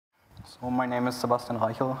So my name is Sebastian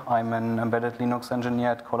Reichel. I'm an embedded Linux engineer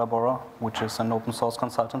at Collabora, which is an open source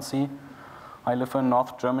consultancy. I live in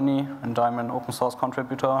North Germany, and I'm an open source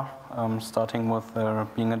contributor, starting with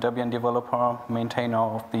being a Debian developer, maintainer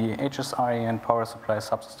of the HSI and power supply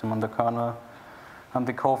subsystem on the kernel, and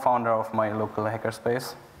the co-founder of my local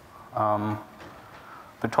hackerspace.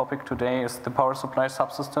 The topic today is the power supply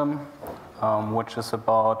subsystem, which is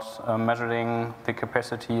about measuring the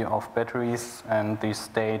capacity of batteries and the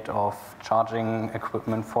state of charging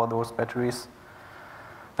equipment for those batteries.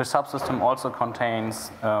 The subsystem also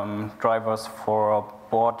contains drivers for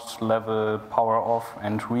board level power off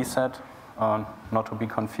and reset, not to be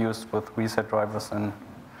confused with reset drivers,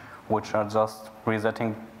 which are just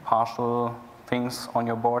resetting partial things on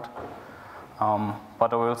your board.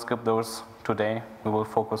 But I will skip those today. We will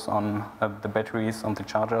focus on the batteries and the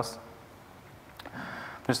chargers.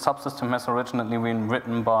 This subsystem has originally been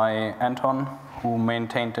written by Anton, who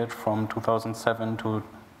maintained it from 2007 to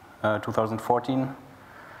 2014.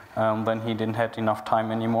 Then he didn't have enough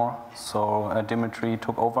time anymore, so Dimitri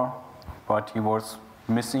took over, but he was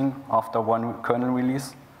missing after one kernel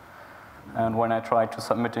release. And when I tried to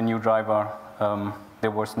submit a new driver,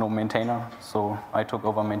 there was no maintainer, so I took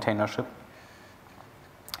over maintainership.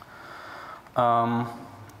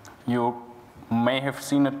 You may have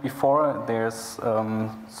seen it before. There's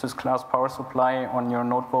sysclass power supply on your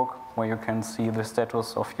notebook where you can see the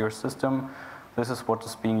status of your system. This is what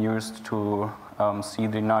is being used to see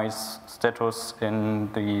the nice status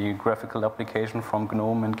in the graphical application from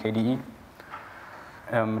GNOME and KDE.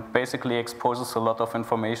 It basically exposes a lot of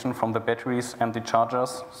information from the batteries and the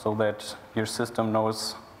chargers so that your system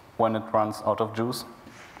knows when it runs out of juice.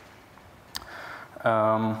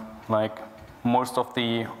 Like most of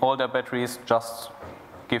the older batteries just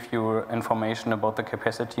give you information about the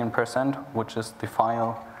capacity in percent, which is the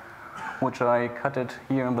file which I cut it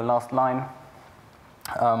here in the last line.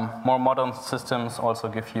 More modern systems also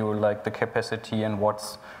give you like the capacity in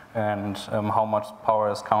watts and how much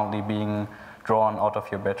power is currently being drawn out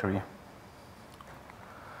of your battery.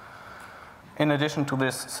 In addition to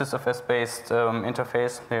this sysfs-based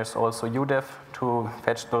interface, there's also udev to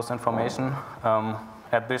fetch those information.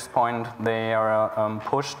 At this point, they are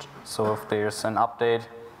pushed, so if there's an update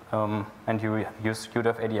and you use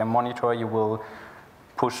udev ADM monitor, you will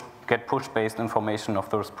get push-based information of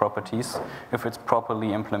those properties if it's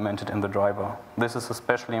properly implemented in the driver. This is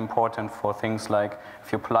especially important for things like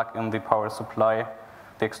if you plug in the power supply,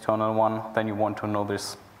 the external one, then you want to know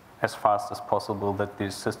this as fast as possible that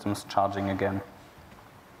the system's charging again.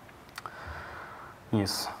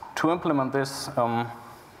 Yes, to implement this,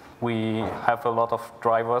 we have a lot of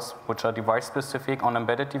drivers which are device-specific on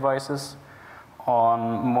embedded devices.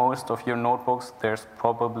 On most of your notebooks, there's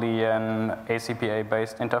probably an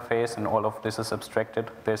ACPA-based interface, and all of this is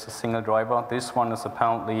abstracted. There's a single driver. This one is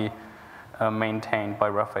apparently maintained by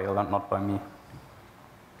Raphael and not by me.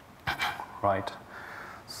 Right.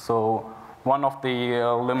 So one of the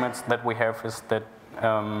limits that we have is that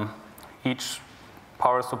each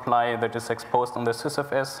power supply that is exposed on the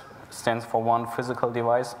sysfs stands for one physical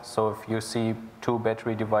device. So if you see two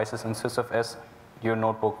battery devices in sysfs, your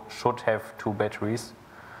notebook should have two batteries.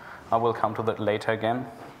 I will come to that later again.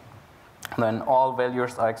 Then all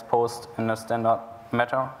values are exposed in a standard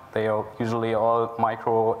matter. They are usually all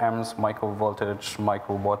microamps, microvoltage,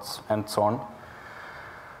 microwatts, and so on.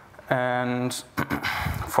 And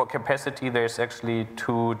for capacity, there's actually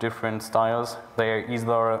two different styles. They are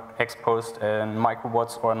either exposed in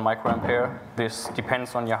microwatts or in microampere. This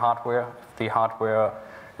depends on your hardware. If the hardware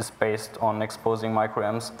is based on exposing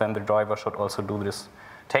microamps, then the driver should also do this.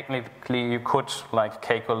 Technically, you could like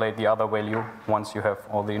calculate the other value once you have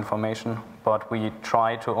all the information, but we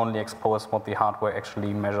try to only expose what the hardware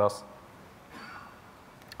actually measures.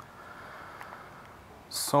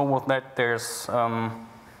 So with that, there's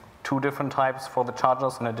two different types for the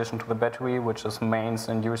chargers in addition to the battery, which is mains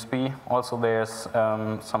and USB. Also there's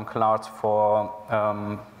some class for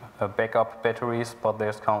backup batteries, but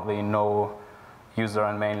there's currently no user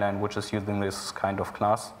and mainline which is using this kind of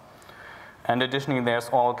class. And additionally, there's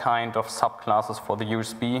all kind of subclasses for the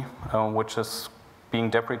USB, which is being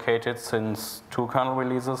deprecated since 2 kernel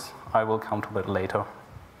releases. I will come to that later.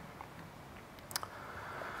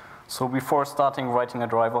 So before starting writing a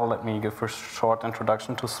driver, let me give a short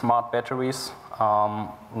introduction to smart batteries.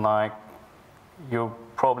 Like you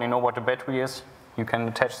probably know what a battery is. You can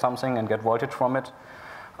attach something and get voltage from it.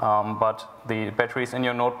 But the batteries in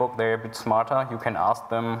your notebook, they're a bit smarter. You can ask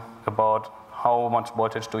them about how much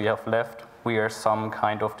voltage do you have left. We are some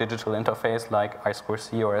kind of digital interface like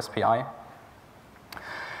I2C or SPI.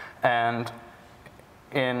 And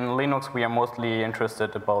in Linux, we are mostly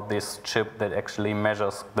interested about this chip that actually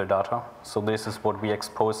measures the data. So this is what we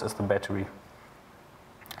expose as the battery,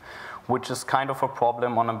 which is kind of a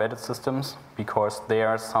problem on embedded systems, because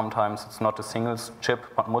there sometimes it's not a single chip,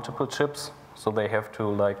 but multiple chips. So they have to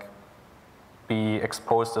like be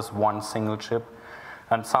exposed as one single chip.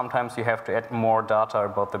 And sometimes you have to add more data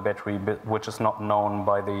about the battery, which is not known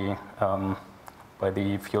by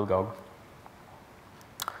the field guard.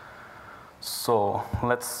 So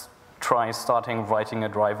let's try starting writing a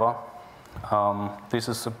driver. This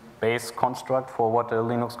is a base construct for what a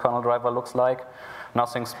Linux kernel driver looks like.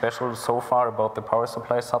 Nothing special so far about the power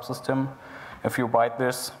supply subsystem. If you write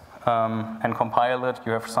this and compile it,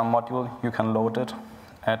 you have some module, you can load it.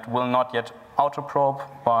 It will not yet auto-probe,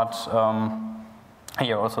 but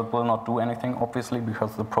here also it will not do anything, obviously,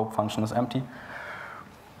 because the probe function is empty.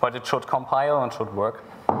 But it should compile and should work.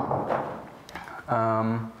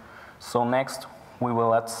 So next, we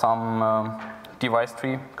will add some device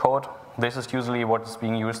tree code. This is usually what is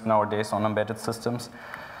being used nowadays on embedded systems.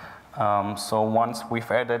 So once we've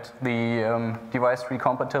added the device tree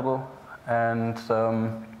compatible and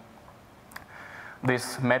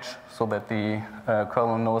this match so that the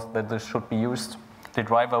kernel knows that this should be used, the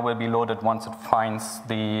driver will be loaded once it finds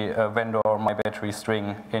the vendor or my battery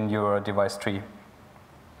string in your device tree.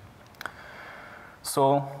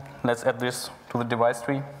 So let's add this to the device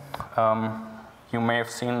tree. You may have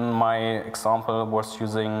seen my example was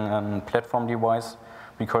using a platform device,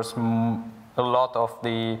 because a lot of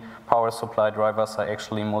the power supply drivers are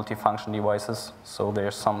actually multifunction devices. So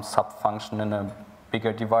there's some sub-function in a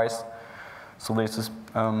bigger device. So this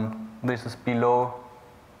is below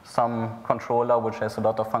some controller which has a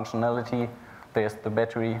lot of functionality. There's the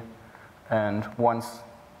battery, and once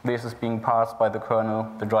this is being passed by the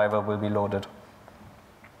kernel, the driver will be loaded.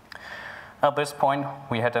 At this point,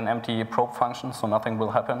 we had an empty probe function, so nothing will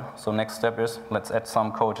happen. So next step is, let's add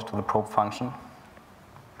some code to the probe function.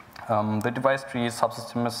 The device tree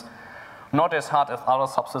subsystem is not as hard as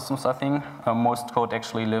other subsystems, I think. Most code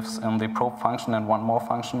actually lives in the probe function and one more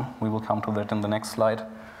function. We will come to that in the next slide.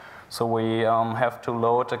 So we have to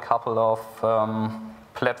load a couple of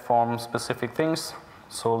platform-specific things.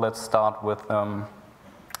 So let's start with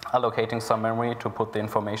allocating some memory to put the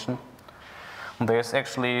information. There's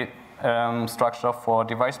actually structure for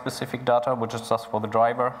device-specific data, which is just for the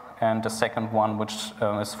driver, and the second one, which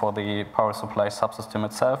is for the power supply subsystem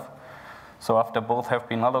itself. So after both have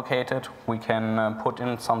been allocated, we can put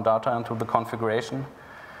in some data into the configuration.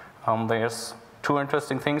 There's two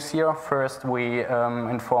interesting things here. First, we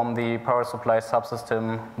inform the power supply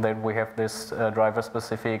subsystem that we have this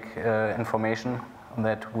driver-specific information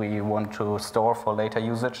that we want to store for later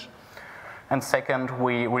usage. And second,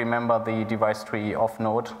 we remember the device tree off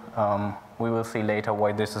node. We will see later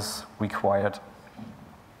why this is required.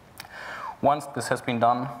 Once this has been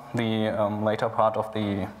done, the later part of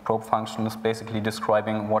the probe function is basically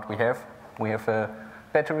describing what we have. We have a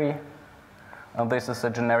battery. This is a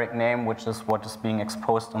generic name, which is what is being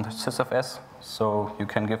exposed on the sysfs. So you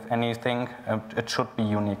can give anything. It should be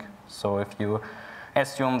unique. So if you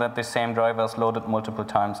assume that the same driver is loaded multiple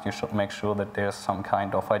times, you should make sure that there's some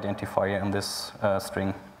kind of identifier in this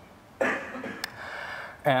string.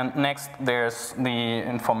 And next, there's the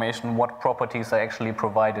information what properties are actually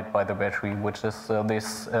provided by the battery, which is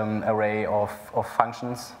this array of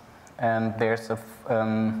functions. And there's a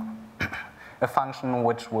function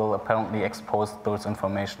which will apparently expose those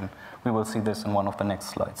information. We will see this in one of the next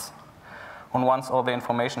slides. And once all the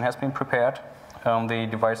information has been prepared, the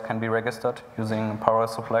device can be registered using power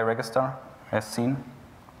supply register, as seen.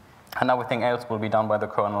 And everything else will be done by the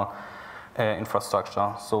kernel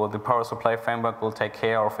infrastructure. So the power supply framework will take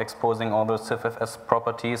care of exposing all those sysfs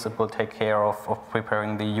properties. It will take care of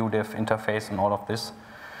preparing the UDIF interface and all of this.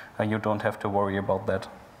 You don't have to worry about that.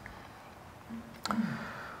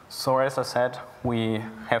 So as I said, we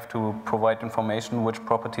have to provide information which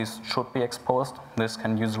properties should be exposed. This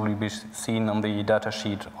can usually be seen on the data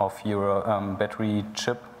sheet of your battery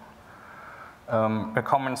chip. A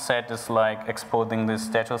common set is like exposing the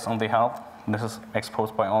status on the health. This is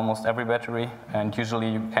exposed by almost every battery, and usually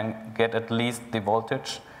you can get at least the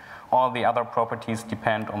voltage. All the other properties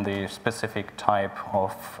depend on the specific type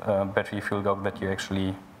of battery fuel gauge that you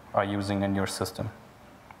actually are using in your system.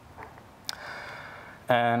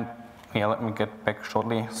 And yeah, let me get back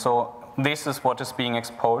shortly. So this is what is being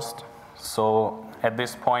exposed. So at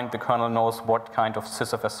this point, the kernel knows what kind of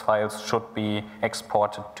sysfs files should be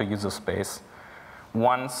exported to user space.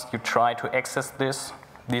 Once you try to access this,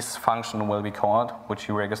 this function will be called, which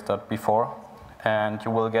you registered before, and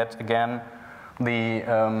you will get again the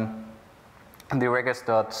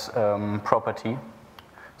registered property.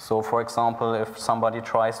 So for example, if somebody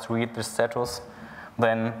tries to read the status,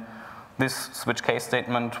 then this switch case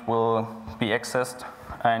statement will be accessed,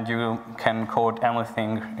 and you can code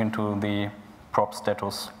anything into the prop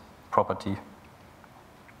status property.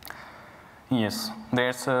 Yes,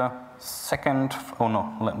 there's a second, oh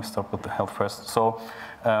no, let me start with the help first. So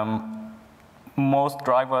most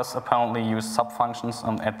drivers apparently use sub-functions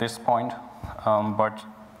at this point, but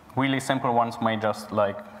really simple ones may just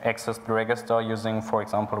like access the register using, for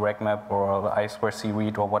example, regmap or I2C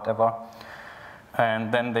read or whatever.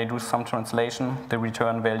 And then they do some translation. The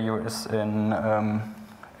return value is in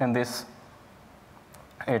this.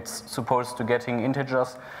 It's supposed to getting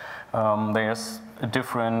integers. There's a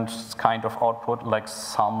different kind of output, like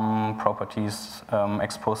some properties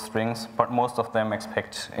expose strings, but most of them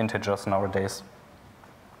expect integers nowadays.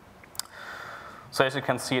 So as you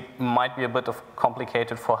can see, it might be a bit of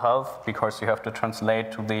complicated for health because you have to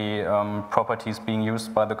translate to the properties being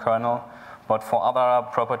used by the kernel. But for other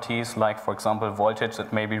properties, like for example voltage,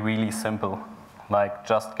 it may be really simple. Like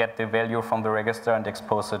just get the value from the register and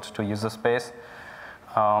expose it to user space.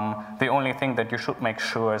 The only thing that you should make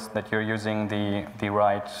sure is that you're using the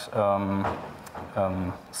right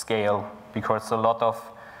scale, because a lot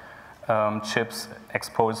of chips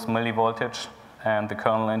expose millivoltage, and the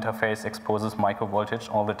kernel interface exposes microvoltage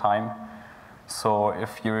all the time. So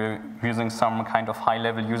if you're using some kind of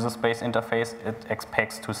high-level user space interface, it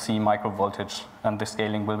expects to see microvoltage, and the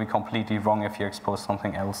scaling will be completely wrong if you expose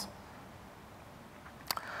something else.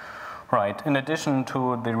 Right, in addition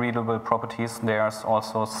to the readable properties, there's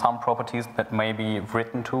also some properties that may be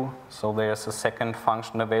written to. So there's a second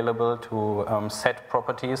function available to set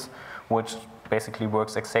properties, which basically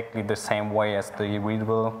works exactly the same way as the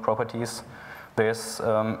readable properties. There's,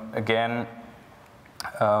 again,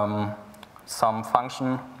 some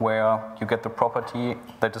function where you get the property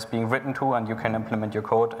that is being written to, and you can implement your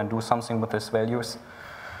code and do something with these values.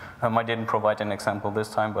 I didn't provide an example this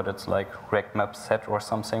time, but it's like regmap set or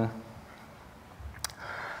something.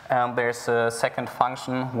 And there's a second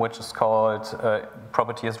function which is called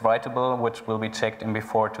property is writable, which will be checked in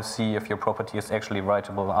before to see if your property is actually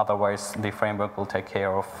writable. Otherwise, the framework will take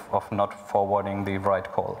care of not forwarding the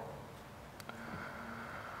write call.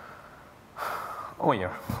 Oh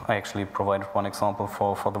yeah, I actually provided one example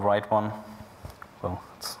for the write one. Well,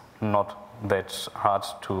 it's not that hard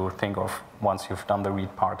to think of once you've done the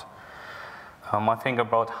read part. I think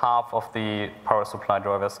about half of the power supply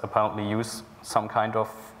drivers apparently use some kind of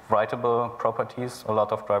writable properties. A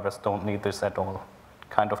lot of drivers don't need this at all.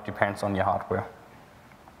 Kind of depends on your hardware.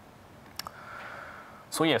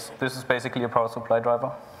 So yes, this is basically a power supply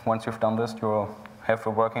driver. Once you've done this, you have a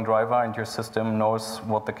working driver and your system knows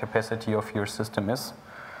what the capacity of your system is.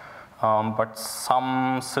 But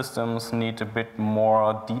some systems need a bit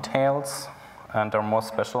more details and are more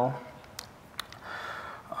special.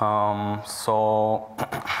 So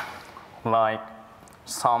like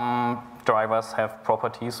some drivers have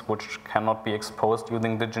properties which cannot be exposed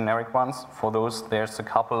using the generic ones. For those, there's a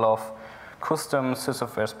couple of custom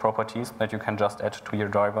sysfs properties that you can just add to your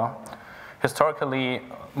driver. Historically,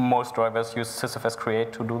 most drivers use sysfs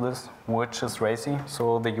create to do this, which is racy,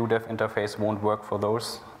 so the udev interface won't work for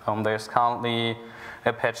those. There's currently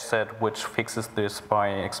a patch set which fixes this by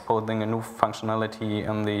exposing a new functionality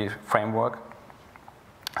in the framework,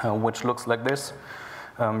 which looks like this.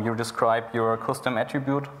 You describe your custom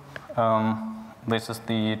attribute. This is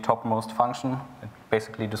the topmost function. It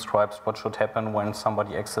basically describes what should happen when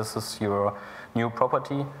somebody accesses your new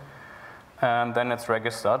property. And then it's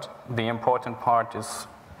registered. The important part is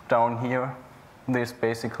down here. This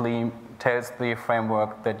basically tells the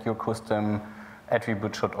framework that your custom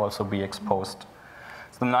attribute should also be exposed.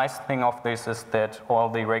 So the nice thing of this is that all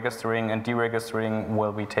the registering and deregistering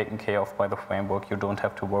will be taken care of by the framework. You don't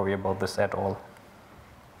have to worry about this at all.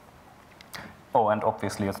 Oh, and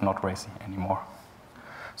obviously it's not racy anymore.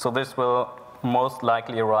 So this will most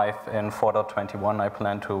likely arrive in 4.21. I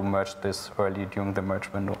plan to merge this early during the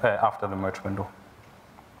merge window, after the merge window.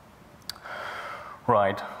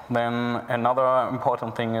 Right, then another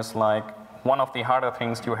important thing is like, one of the harder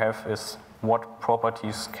things you have is what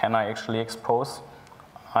properties can I actually expose?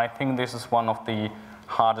 I think this is one of the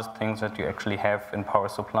hardest things that you actually have in power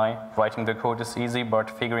supply. Writing the code is easy,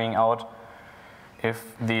 but figuring out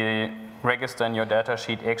if the register in your data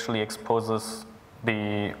sheet actually exposes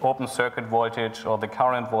the open circuit voltage or the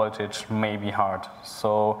current voltage may be hard.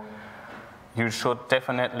 So you should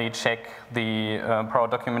definitely check the power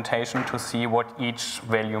documentation to see what each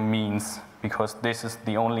value means, because this is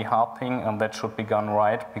the only hard thing, and that should be done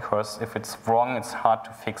right, because if it's wrong, it's hard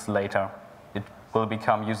to fix later. It will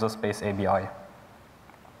become user space ABI.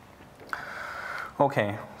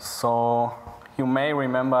 Okay, so you may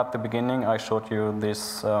remember at the beginning I showed you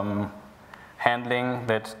this handling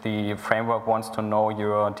that the framework wants to know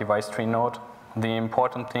your device tree node. The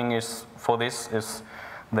important thing is for this is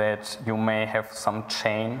that you may have some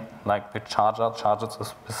chain, like the charger charges a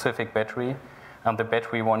specific battery, and the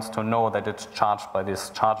battery wants to know that it's charged by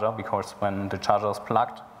this charger, because when the charger is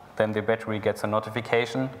plugged, then the battery gets a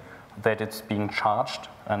notification that it's being charged,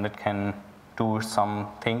 and it can do some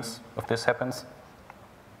things if this happens.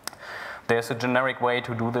 There's a generic way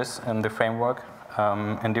to do this in the framework.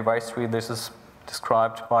 In device tree, this is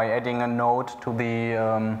described by adding a node to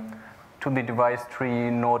the device tree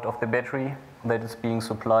node of the battery that is being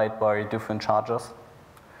supplied by different chargers.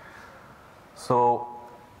 So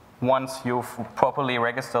once you've properly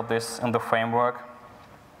registered this in the framework,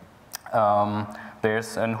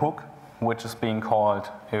 there's a hook which is being called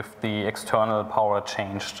if the external power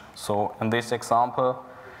changed. So in this example,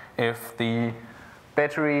 if the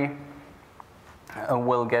battery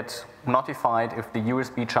will get notified if the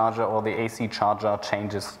USB charger or the AC charger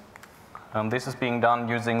changes. This is being done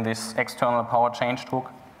using this external power changed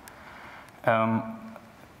hook.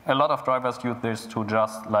 A lot of drivers use this to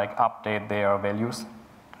just like update their values,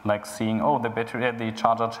 like seeing, oh, the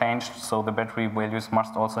charger changed, so the battery values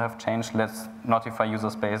must also have changed. Let's notify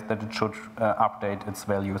userspace that it should update its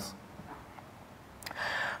values.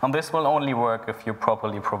 And this will only work if you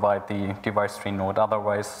properly provide the device tree node.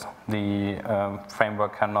 Otherwise, the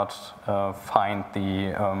framework cannot find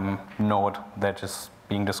the node that is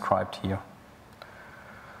being described here.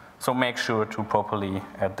 So make sure to properly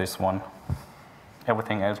add this one.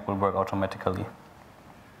 Everything else will work automatically.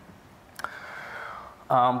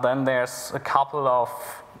 Then there's a couple of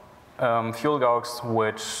fuel gauges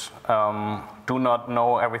which do not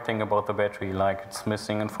know everything about the battery, like it's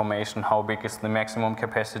missing information, how big is the maximum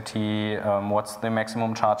capacity, what's the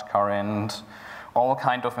maximum charge current, all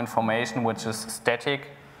kind of information which is static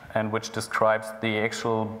and which describes the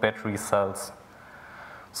actual battery cells.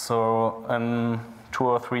 So 2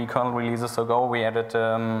 or 3 kernel releases ago, we added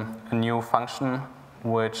a new function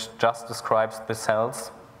which just describes the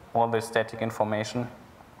cells, all the static information.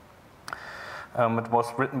 It was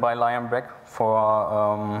written by Liam Beck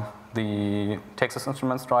for the Texas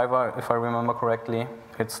Instruments driver, if I remember correctly.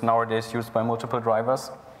 It's nowadays used by multiple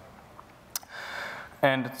drivers.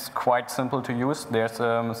 And it's quite simple to use. There's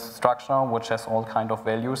a structure which has all kind of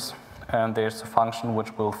values. And there's a function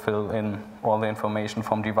which will fill in all the information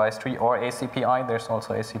from device tree or ACPI. There's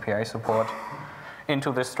also ACPI support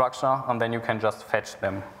into this structure, and then you can just fetch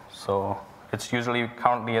them. So it's usually,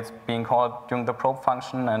 currently it's being called during the probe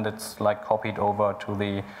function, and it's like copied over to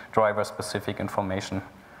the driver specific information.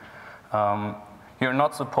 You're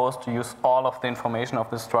not supposed to use all of the information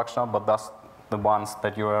of this structure, but that's the ones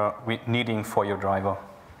that you're needing for your driver.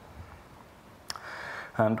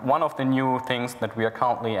 And one of the new things that we are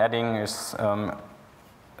currently adding is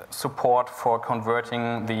support for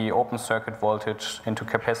converting the open circuit voltage into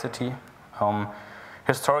capacity.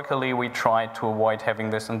 Historically, we tried to avoid having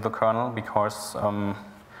this in the kernel because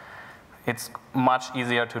it's much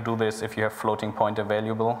easier to do this if you have floating point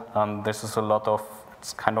available. And this is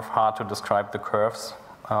it's kind of hard to describe the curves,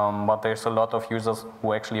 but there's a lot of users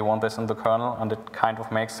who actually want this in the kernel, and it kind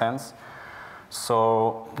of makes sense.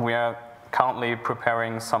 So we are currently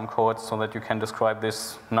preparing some code so that you can describe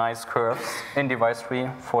these nice curves in device tree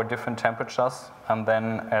for different temperatures, and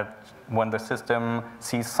then when the system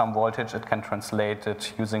sees some voltage, it can translate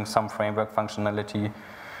it using some framework functionality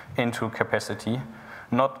into capacity.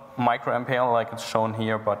 Not microampere like it's shown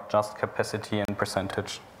here, but just capacity and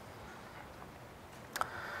percentage.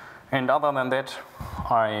 And other than that,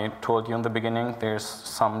 I told you in the beginning, there's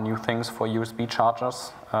some new things for USB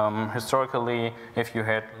chargers. Historically, if you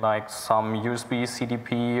had like some USB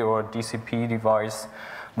CDP or DCP device,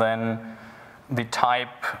 then the type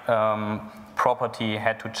property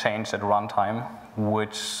had to change at runtime,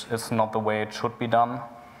 which is not the way it should be done.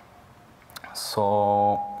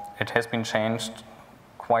 So it has been changed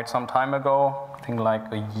quite some time ago, I think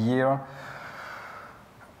like a year.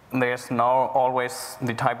 There's now always,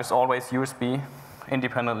 the type is always USB,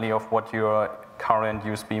 independently of what your current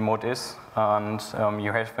USB mode is. And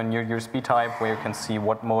you have a new USB type where you can see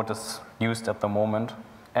what mode is used at the moment,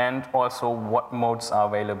 and also what modes are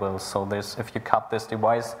available. So this, if you cut this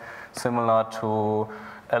device, similar to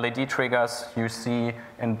LED triggers, you see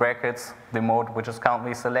in brackets the mode which is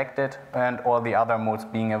currently selected and all the other modes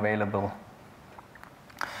being available.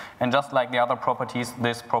 And just like the other properties,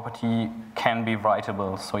 this property can be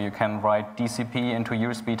writable. So you can write DCP into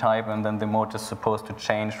USB type, and then the mode is supposed to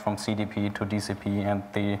change from CDP to DCP, and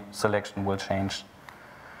the selection will change.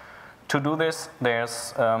 To do this,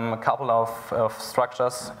 there's a couple of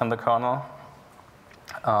structures in the kernel.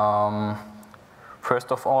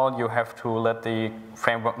 First of all, you have to let the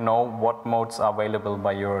framework know what modes are available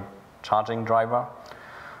by your charging driver,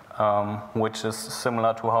 which is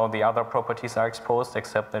similar to how the other properties are exposed,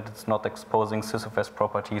 except that it's not exposing sysfs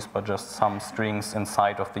properties, but just some strings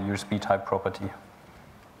inside of the USB type property.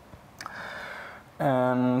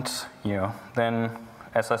 And yeah, then,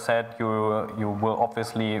 as I said, you will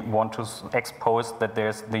obviously want to expose that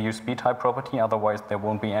there's the USB type property, otherwise there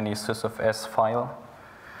won't be any sysfs file.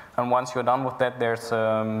 And once you're done with that, there's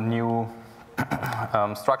new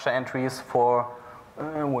structure entries for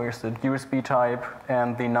where's the USB type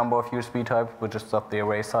and the number of USB type, which is just the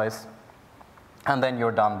array size. And then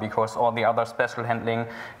you're done, because all the other special handling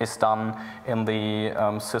is done in the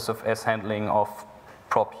sysfs handling of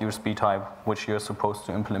prop USB type, which you're supposed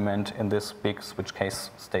to implement in this big switch case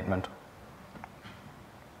statement.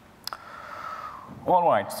 All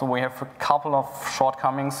right, so we have a couple of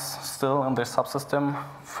shortcomings still in this subsystem.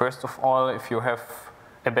 First of all, if you have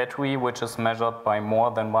a battery which is measured by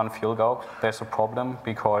more than one fuel gauge, there's a problem,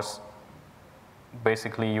 because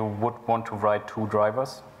basically you would want to write two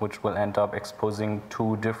drivers, which will end up exposing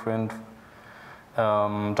two different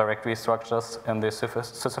directory structures in the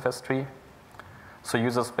sysfs tree. So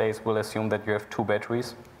userspace will assume that you have two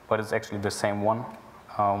batteries, but it's actually the same one.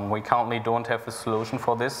 We currently don't have a solution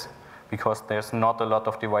for this, because there's not a lot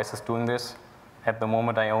of devices doing this. At the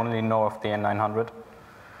moment, I only know of the N900.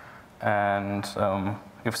 And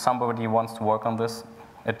if somebody wants to work on this,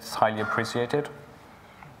 it's highly appreciated.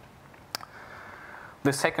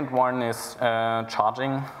 The second one is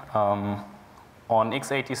charging. On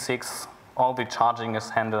x86, all the charging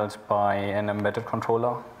is handled by an embedded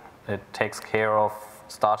controller. It takes care of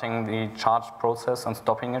starting the charge process and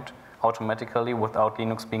stopping it automatically without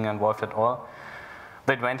Linux being involved at all.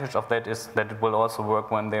 The advantage of that is that it will also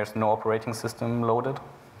work when there's no operating system loaded.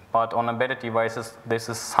 But on embedded devices, this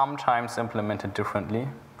is sometimes implemented differently,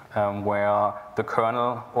 where the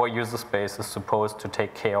kernel or user space is supposed to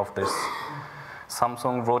take care of this.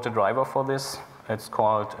 Samsung wrote a driver for this. It's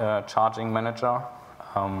called Charging Manager,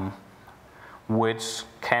 which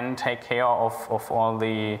can take care of all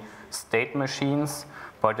the state machines,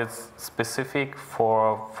 but it's specific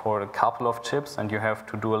for a couple of chips, and you have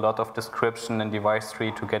to do a lot of description in device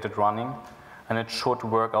tree to get it running. And it should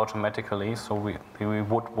work automatically, so we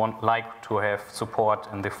would like to have support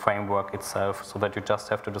in the framework itself, so that you just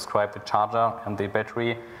have to describe the charger and the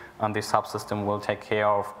battery, and the subsystem will take care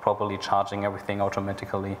of properly charging everything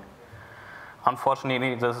automatically.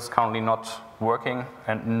 Unfortunately, this is currently not working,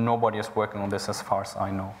 and nobody is working on this as far as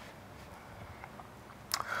I know.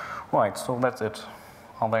 Right, so that's it.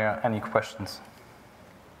 Are there any questions?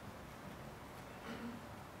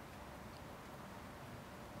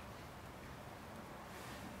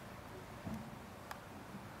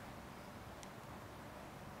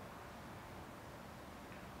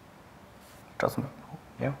 Doesn't,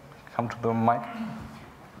 yeah, come to the mic.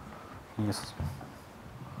 Yes.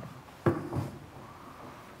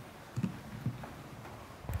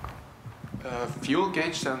 Fuel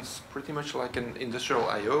gauge sounds pretty much like an industrial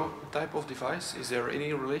I/O type of device. Is there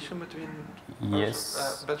any relation between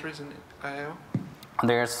batteries and I/O?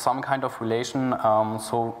 There's some kind of relation.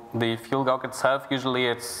 So the fuel gauge itself, usually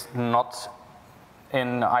it's not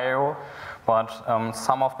in I/O, but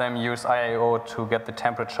some of them use I/O to get the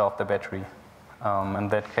temperature of the battery. In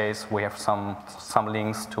that case, we have some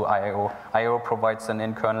links to I/O. I/O provides an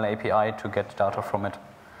in-kernel API to get data from it.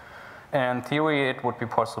 In theory, it would be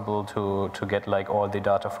possible to get like all the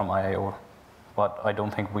data from I/O, but I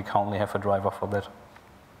don't think we currently have a driver for that.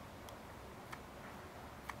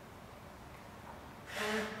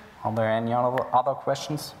 Are there any other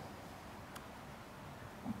questions?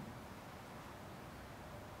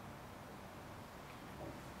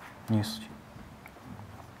 Yes.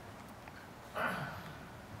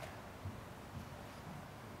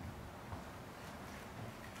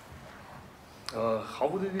 How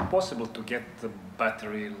would it be possible to get the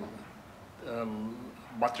battery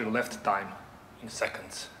left time in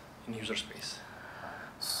seconds in user space?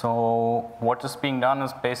 So what is being done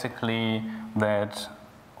is basically that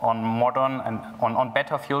on modern and on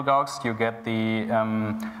better fuel gauges, you get the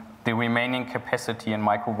remaining capacity in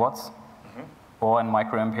microwatts or in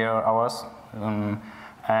microampere hours.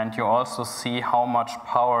 And you also see how much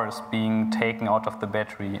power is being taken out of the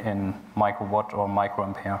battery in microwatt or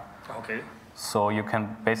microampere. Okay. So you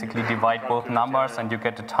can basically divide both numbers and you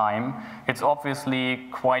get the time. It's obviously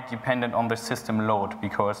quite dependent on the system load,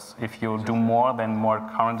 because if you do more, then more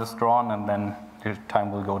current is drawn and then the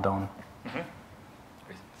time will go down.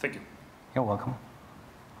 Thank you. You're welcome.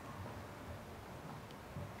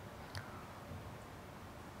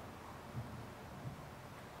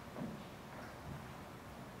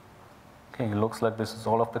 Okay, looks like this is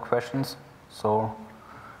all of the questions. So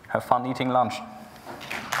have fun eating lunch.